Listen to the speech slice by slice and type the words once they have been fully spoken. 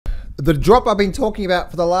The drop I've been talking about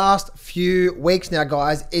for the last few weeks now,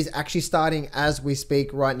 guys, is actually starting as we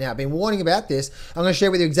speak right now. I've been warning about this. I'm going to share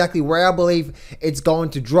with you exactly where I believe it's going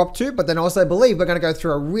to drop to, but then also believe we're going to go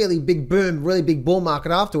through a really big boom, really big bull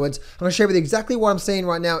market afterwards. I'm going to share with you exactly what I'm seeing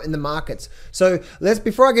right now in the markets. So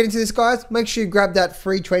before I get into this, guys, make sure you grab that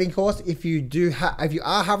free trading course if you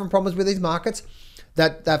are having problems with these markets.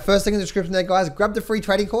 That first thing in the description there, guys, grab the free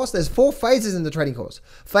trading course. There's 4 phases in the trading course.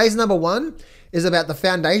 Phase number 1 is about the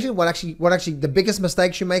foundation, what actually the biggest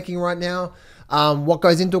mistakes you're making right now, what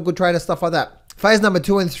goes into a good trader, stuff like that. Phase number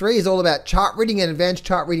 2 and 3 is all about chart reading and advanced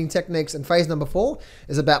chart reading techniques. And phase number 4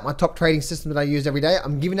 is about my top trading system that I use every day.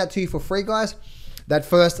 I'm giving that to you for free, guys. That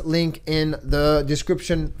first link in the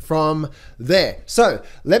description from there. So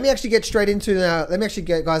let me actually get straight into now. Let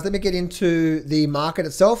me get into the market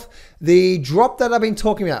itself. The drop that I've been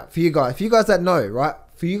talking about for you guys that know, right?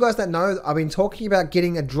 For you guys that know, I've been talking about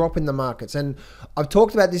getting a drop in the markets. And I've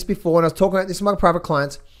talked about this before, and I was talking about this with my private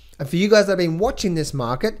clients. And for you guys that have been watching this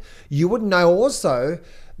market, you would know also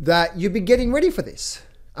that you'd be getting ready for this.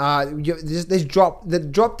 The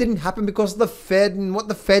drop didn't happen because of the Fed and what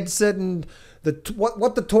the Fed said and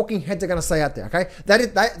what the talking heads are going to say out there, okay?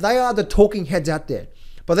 They are the talking heads out there.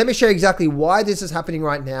 But let me show you exactly why this is happening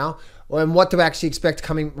right now and what to actually expect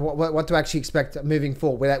moving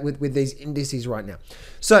forward with these indices right now.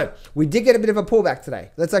 So we did get a bit of a pullback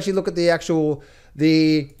today. Let's actually look at the actual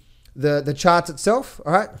the charts itself,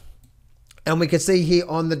 all right? And we can see here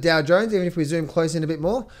on the Dow Jones, even if we zoom close in a bit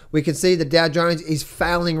more, we can see the Dow Jones is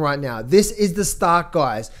failing right now. This is the start,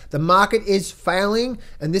 guys. The market is failing,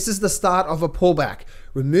 and this is the start of a pullback.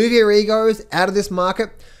 Remove your egos out of this market.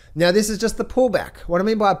 Now, this is just the pullback. What I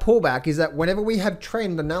mean by a pullback is that whenever we have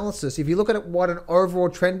trend analysis, if you look at what an overall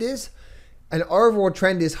trend is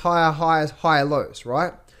higher highs, higher lows,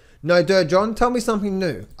 right? No, John, tell me something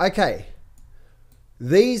new. Okay.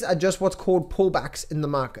 These are just what's called pullbacks in the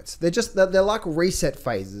markets. They're like reset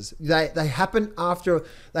phases. They happen after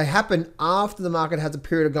the market has a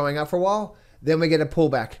period of going up for a while. Then we get a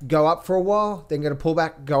pullback, go up for a while, then get a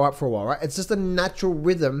pullback, go up for a while, right? It's just a natural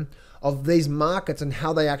rhythm of these markets and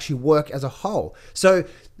how they actually work as a whole. So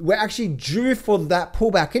we're actually due for that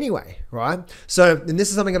pullback anyway, right? So, and this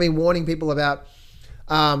is something I've been warning people about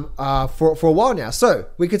for a while now. So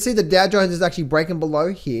we could see the Dow Jones is actually breaking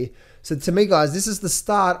below here. So to me, guys, this is the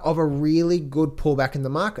start of a really good pullback in the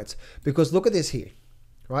markets, because look at this here,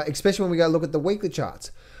 right? Especially when we go look at the weekly charts.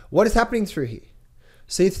 What is happening through here?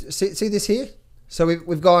 See this here? So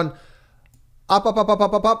we've gone up,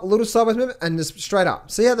 a little sideways movement, and just straight up.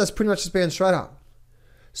 See how that's pretty much just being straight up.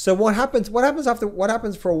 So what happens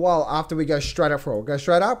for a while after we go straight up for a while? Go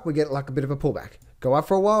straight up, we get like a bit of a pullback. Go up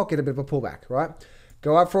for a while, get a bit of a pullback, right?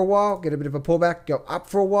 Go up for a while, get a bit of a pullback. Go up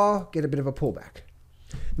for a while, get a bit of a pullback.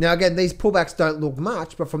 Now, again, these pullbacks don't look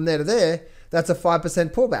much, but from there to there, that's a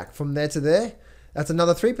 5% pullback. From there to there, that's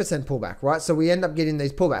another 3% pullback, right? So we end up getting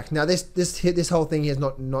these pullbacks. Now, this whole thing here is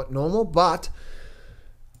not normal, but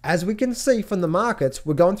as we can see from the markets,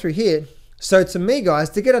 we're going through here. So to me, guys,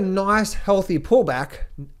 to get a nice, healthy pullback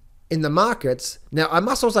in the markets, now I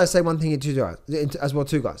must also say one thing as well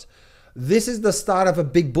too, guys. This is the start of a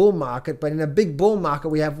big bull market, but in a big bull market,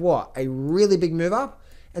 we have what? A really big move up,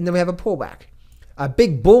 and then we have a pullback. A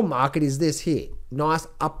big bull market is this here. Nice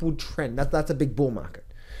upward trend. That's a big bull market.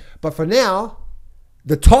 But for now,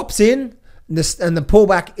 the top's in and the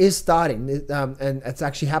pullback is starting. And it's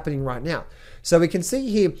actually happening right now. So we can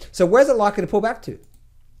see here. So where's it likely to pull back to?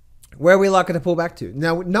 Where are we likely to pull back to?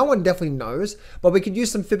 Now, no one definitely knows, but we can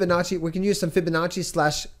use some Fibonacci. We can use some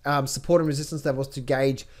Fibonacci / support and resistance levels to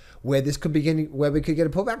gauge where this could begin, where we could get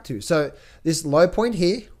a pullback to. So this low point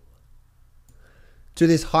here to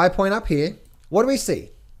this high point up here. What do we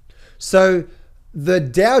see? So the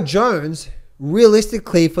Dow Jones,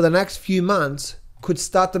 realistically, for the next few months, could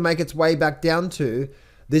start to make its way back down to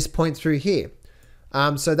this point through here.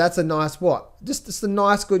 So that's a nice what? Just a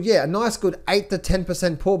nice good, a nice good 8 to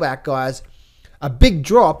 10% pullback, guys. A big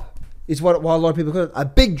drop is what a lot of people call it. A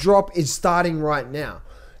big drop is starting right now.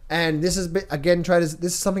 And this is, again, traders,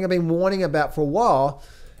 this is something I've been warning about for a while.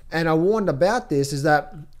 And I warned about this is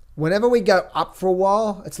that whenever we go up for a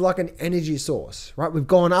while, it's like an energy source, right? We've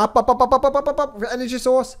gone up, energy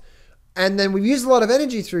source, and then we've used a lot of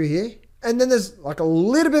energy through here, and then there's like a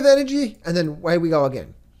little bit of energy, and then away we go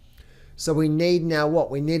again. So we need now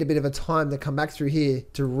what? We need a bit of a time to come back through here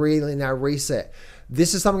to really now reset.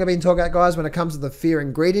 This is something I've been talking about, guys, when it comes to the fear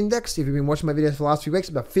and greed index. If you've been watching my videos for the last few weeks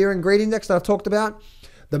about fear and greed index that I've talked about,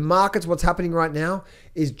 the markets, what's happening right now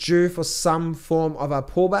is due for some form of a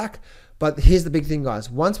pullback. But here's the big thing,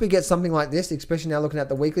 guys. Once we get something like this, especially now looking at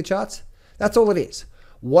the weekly charts, that's all it is.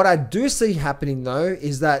 What I do see happening though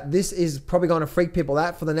is that this is probably going to freak people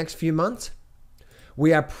out for the next few months.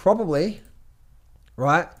 We are probably,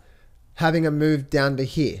 right, having a move down to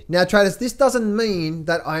here. Now traders, this doesn't mean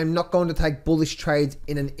that I'm not going to take bullish trades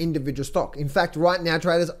in an individual stock. In fact, right now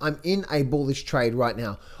traders, I'm in a bullish trade right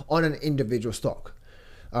now on an individual stock.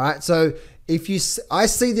 All right, so I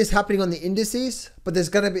see this happening on the indices, but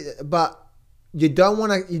you don't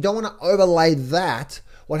want to overlay that,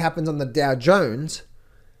 what happens on the Dow Jones,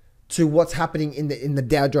 to what's happening in the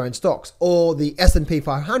Dow Jones stocks, or the S&P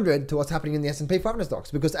 500 to what's happening in the S&P 500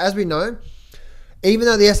 stocks. Because as we know, even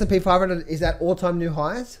though the S&P 500 is at all-time new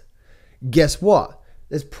highs, guess what?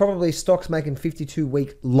 There's probably stocks making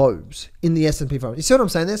 52-week lows in the S&P 500. You see what I'm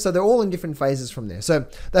saying there? So they're all in different phases from there. So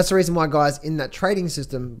that's the reason why, guys, in that trading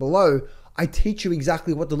system below, I teach you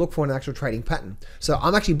exactly what to look for in an actual trading pattern. So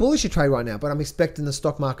I'm actually bullish to trade right now, but I'm expecting the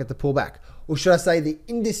stock market to pull back. Or should I say the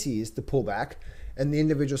indices to pull back, and the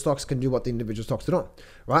individual stocks can do what the individual stocks do,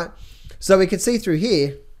 right? So we can see through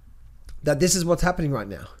here that this is what's happening right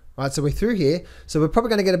now. Right, so we're through here. So we're probably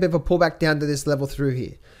going to get a bit of a pullback down to this level through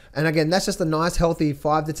here. And again, that's just a nice, healthy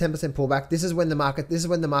 5 to 10% pullback. This is when the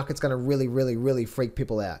market's going to really, really, really freak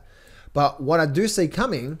people out. But what I do see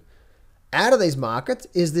coming out of these markets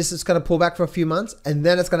is this is going to pull back for a few months, and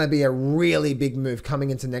then it's going to be a really big move coming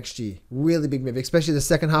into next year. Really big move, especially the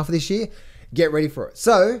second half of this year. Get ready for it.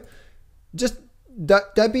 So just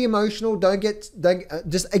don't be emotional.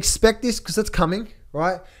 Just expect this because it's coming.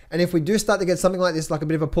 Right? And if we do start to get something like this, like a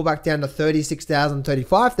bit of a pullback down to 36,000,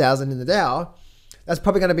 35,000 in the Dow, that's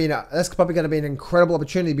probably going to be an incredible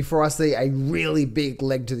opportunity before I see a really big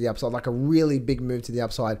leg to the upside, like a really big move to the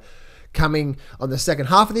upside coming on the second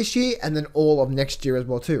half of this year and then all of next year as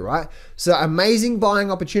well too, right? So amazing buying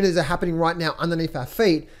opportunities are happening right now underneath our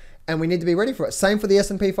feet, and we need to be ready for it. Same for the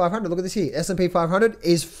S&P 500. Look at this here. S&P 500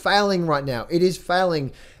 is failing right now. It is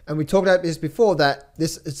failing. And we talked about this before, that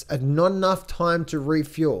this is not enough time to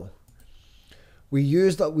refuel. We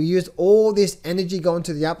used all this energy going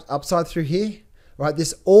to the upside through here, right?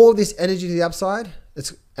 All this energy to the upside.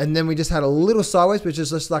 And then we just had a little sideways, which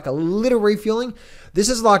is just like a little refueling. This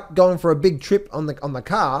is like going for a big trip in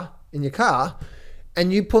your car,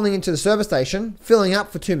 and you pulling into the service station, filling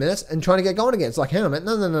up for 2 minutes and trying to get going again. It's like, hang on a minute,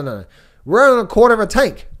 no. We're on a quarter of a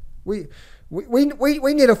tank. We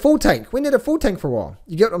need a full tank. We need a full tank for a while.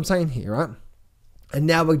 You get what I'm saying here, right? And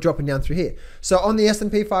now we're dropping down through here. So on the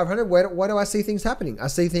S&P 500, where do I see things happening? I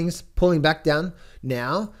see things pulling back down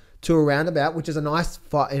now to around about, which is a nice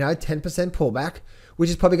 10% pullback, which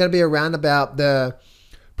is probably going to be around about the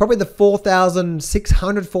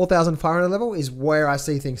 4,600, 4,500 level is where I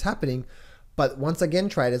see things happening. But once again,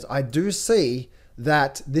 traders, I do see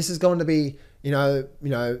that this is going to be,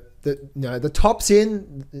 the top's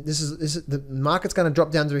in. This is the market's going to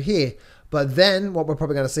drop down through here. But then what we're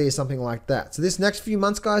probably going to see is something like that. So this next few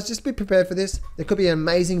months, guys, just be prepared for this. There could be an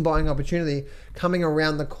amazing buying opportunity coming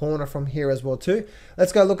around the corner from here as well too.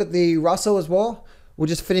 Let's go look at the Russell as well. We'll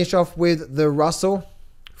just finish off with the Russell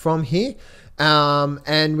from here.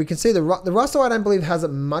 And we can see the Russell, I don't believe has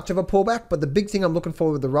much of a pullback, but the big thing I'm looking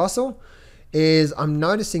for with the Russell is I'm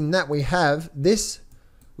noticing that we have this.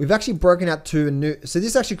 We've actually broken out to a new, so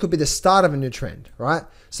this actually could be the start of a new trend, right?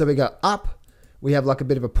 So we go up, we have like a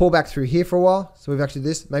bit of a pullback through here for a while. So we've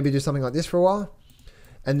actually maybe do something like this for a while.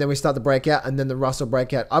 And then we start to break out, and then the Russell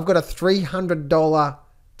breakout. I've got a $300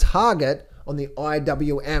 target on the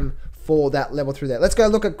IWM for that level through there. Let's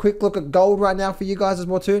go quick look at gold right now for you guys as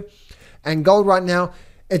well too. And gold right now,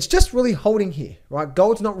 it's just really holding here, right?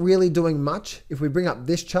 Gold's not really doing much. If we bring up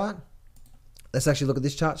this chart, let's actually look at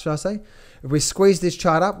this chart, should I say? If we squeeze this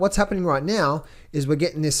chart up, what's happening right now is we're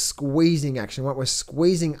getting this squeezing action, right? We're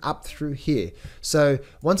squeezing up through here. So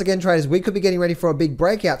once again, traders, we could be getting ready for a big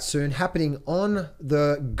breakout soon happening on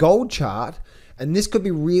the gold chart. And this could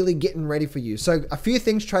be really getting ready for you. So a few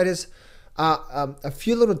things, traders, a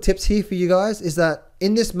few little tips here for you guys is that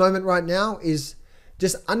in this moment right now is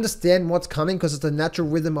just understand what's coming, because it's the natural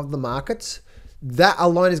rhythm of the markets. That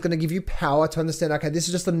alone is going to give you power to understand, okay, this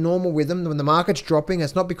is just a normal rhythm. When the market's dropping,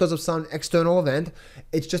 it's not because of some external event.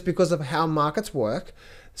 It's just because of how markets work.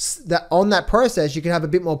 That on that process, you can have a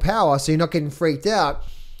bit more power, so you're not getting freaked out.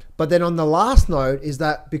 But then on the last note is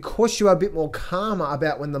that because you are a bit more calmer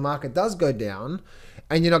about when the market does go down,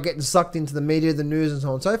 and you're not getting sucked into the media, the news, and so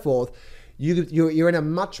on and so forth, you're in a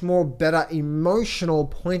much more better emotional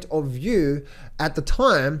point of view at the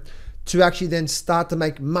time to actually then start to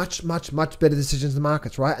make much better decisions in the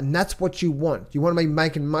markets, right? And that's what you want. You want to be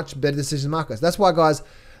making much better decisions in markets. That's why, guys,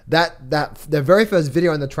 the very first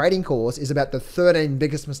video in the trading course is about the 13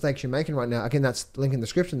 biggest mistakes you're making right now. Again, that's link in the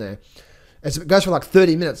description there. It goes for like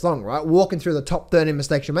 30 minutes long, right? Walking through the top 30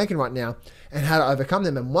 mistakes you're making right now and how to overcome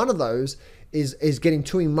them. And one of those is getting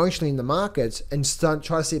too emotionally in the markets and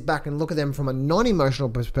try to sit back and look at them from a non-emotional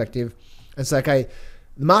perspective and say, okay,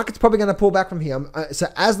 the market's probably going to pull back from here. So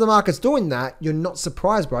as the market's doing that, you're not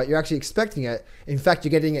surprised by it. You're actually expecting it. In fact, you're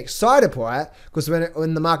getting excited by it because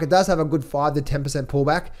when the market does have a good 5 to 10%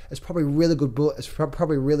 pullback, it's probably really good. It's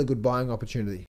probably a really good buying opportunity.